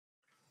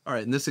All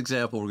right, in this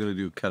example, we're going to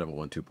do kind of a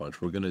 1-2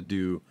 punch. We're going to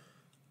do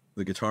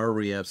the guitar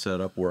reamp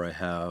setup where I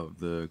have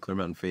the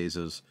Clearmountain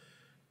phases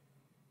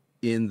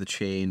in the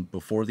chain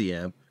before the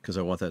amp because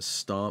I want that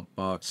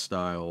stompbox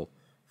style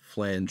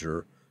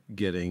flanger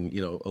getting,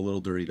 a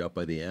little dirtied up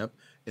by the amp.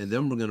 And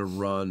then we're going to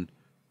run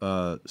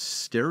a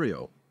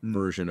stereo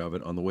version of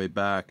it on the way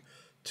back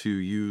to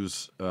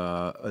use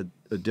a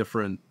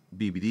different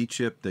BBD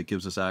chip that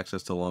gives us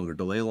access to longer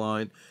delay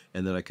line,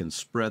 and then I can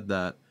spread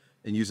that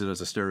and use it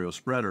as a stereo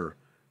spreader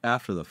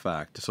after the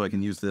fact. So I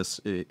can use this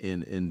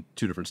in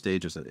two different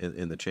stages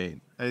in the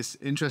chain. It's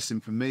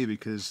interesting for me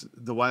because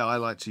the way I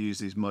like to use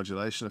these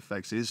modulation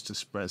effects is to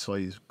spread. So I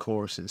use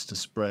choruses to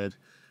spread.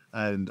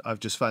 And I've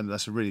just found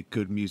that's a really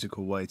good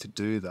musical way to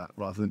do that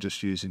rather than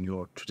just using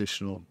your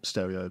traditional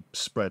stereo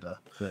spreader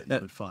that you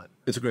would find.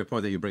 It's a great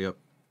point that you bring up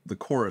the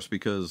chorus,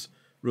 because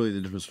really the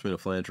difference between a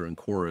flanger and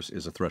chorus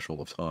is a threshold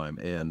of time.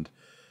 And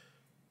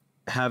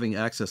having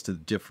access to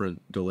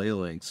different delay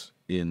lengths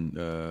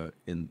in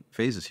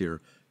phases here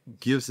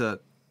gives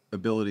that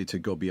ability to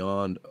go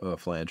beyond a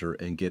flanger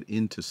and get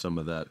into some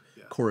of that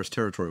chorus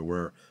territory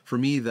where, for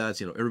me,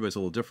 that's, everybody's a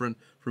little different.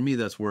 For me,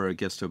 that's where it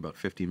gets to about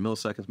 15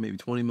 milliseconds, maybe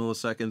 20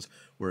 milliseconds,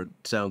 where it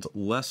sounds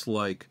less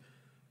like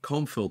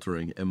comb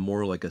filtering and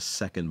more like a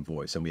second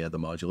voice. And we add the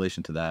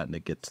modulation to that, and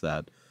it gets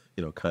that,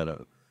 kind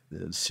of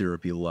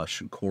syrupy,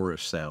 lush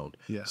chorus sound.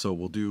 Yeah. So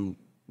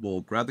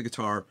we'll grab the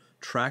guitar,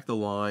 track the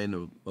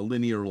line, a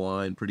linear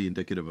line, pretty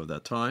indicative of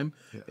that time,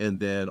 and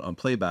then on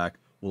playback,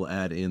 we'll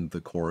add in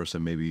the chorus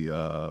and maybe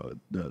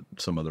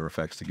some other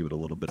effects to give it a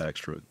little bit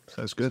extra.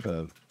 Sounds good.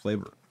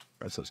 Flavor. All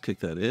right, so let's kick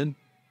that in.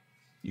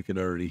 You can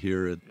already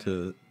hear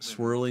it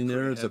swirling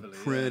there. It's heavily, a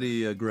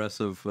pretty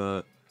aggressive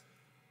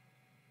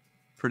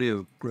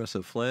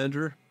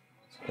flanger.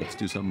 Let's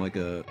do something like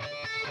a...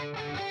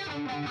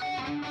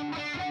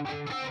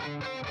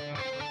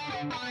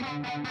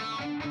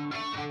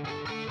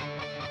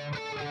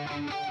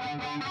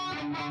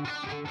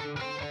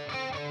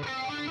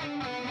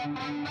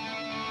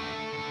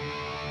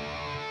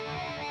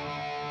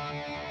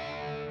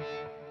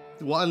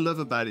 What I love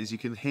about it is you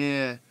can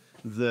hear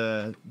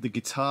the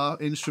guitar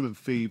instrument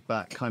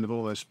feedback kind of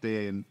almost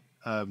being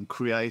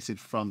created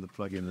from the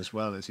plugin as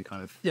well as you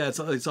kind of... Yeah,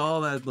 it's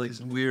all that like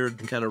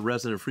weird kind of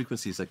resonant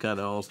frequencies that kind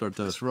of all start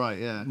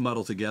to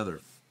muddle together.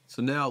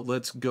 So now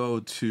let's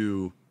go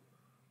to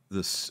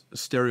the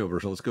stereo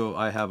version. Let's go.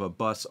 I have a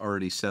bus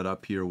already set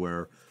up here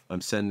where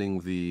I'm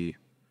sending the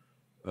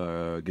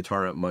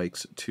guitar amp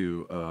mics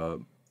to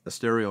a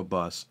stereo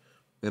bus.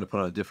 I'm going to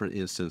put on a different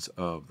instance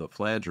of the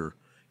flanger.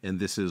 And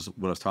this is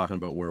what I was talking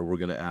about, where we're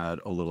going to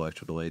add a little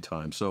extra delay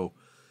time. So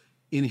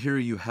in here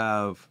you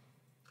have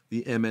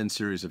the MN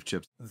series of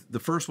chips. The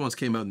first ones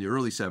came out in the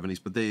early 70s,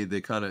 but they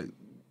kind of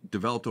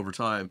developed over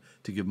time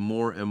to give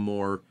more and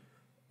more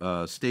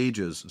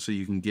stages so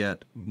you can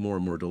get more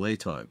and more delay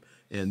time.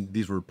 And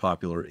these were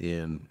popular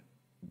in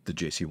the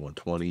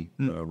JC120,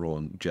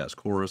 Roland Jazz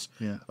Chorus.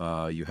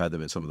 Yeah. You had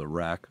them in some of the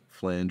rack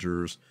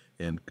flangers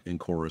and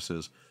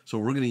choruses. So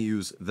we're going to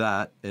use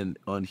that, and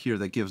on here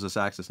that gives us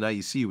access. Now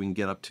you see we can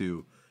get up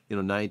to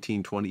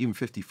 19, 20, even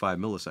 55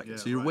 milliseconds. Yeah,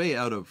 so you're way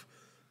out of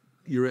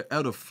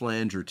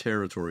flanger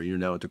territory. You're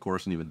now into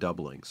chorus and even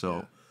doubling.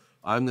 So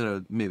I'm going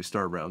to maybe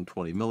start around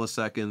 20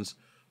 milliseconds.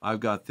 I've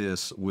got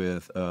this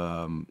with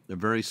a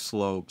very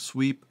slow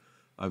sweep.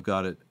 I've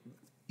got it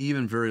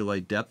even very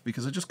light depth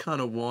because I just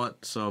kind of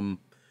want some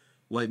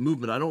light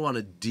movement. I don't want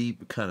a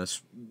deep kind of,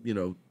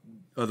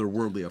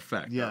 otherworldly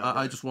effect. Yeah,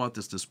 I just want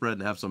this to spread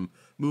and have some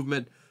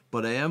movement,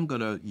 but I am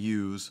going to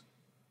use,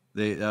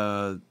 they've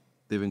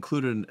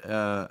included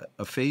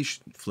a phase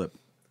flip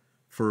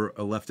for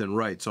a left and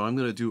right. So I'm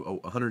going to do a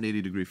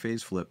 180-degree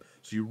phase flip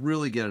so you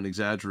really get an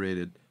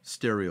exaggerated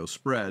stereo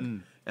spread.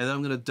 And then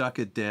I'm going to duck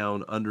it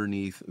down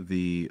underneath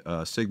the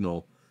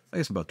signal, I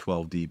guess about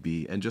 12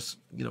 dB, and just,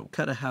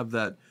 kind of have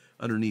that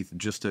underneath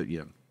just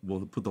to,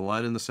 we'll put the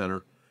line in the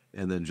center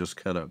and then just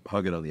kind of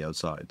hug it on the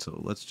outside.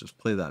 So let's just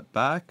play that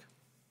back.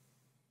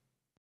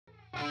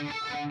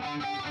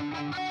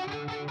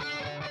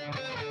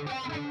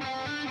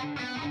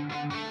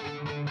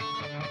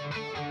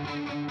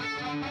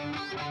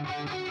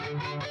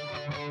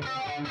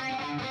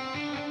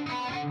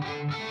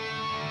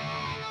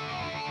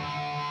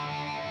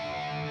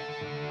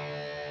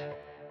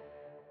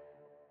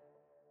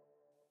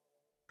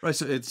 Right,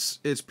 so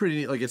it's pretty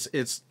neat. Like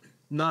it's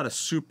not a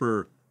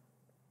super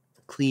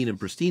clean and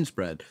pristine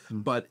spread,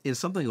 but in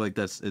something like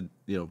that's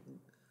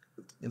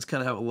it's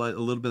kind of have a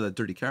little bit of that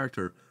dirty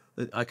character.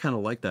 I kind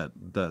of like that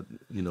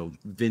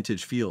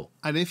vintage feel.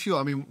 And if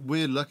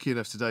we're lucky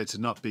enough today to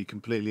not be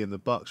completely in the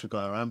box. We've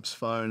got our amps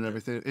phone and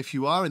everything. If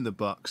you are in the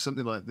box,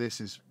 something like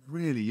this is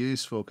really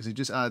useful because it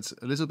just adds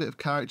a little bit of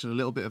character, a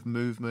little bit of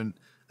movement,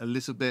 a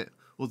little bit.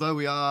 Although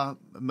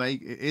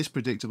it is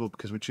predictable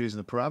because we're choosing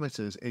the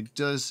parameters, it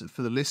does,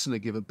 for the listener,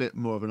 give a bit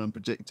more of an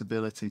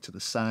unpredictability to the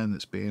sound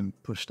that's being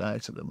pushed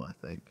out of them, I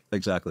think.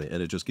 Exactly,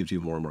 and it just gives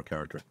you more and more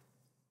character.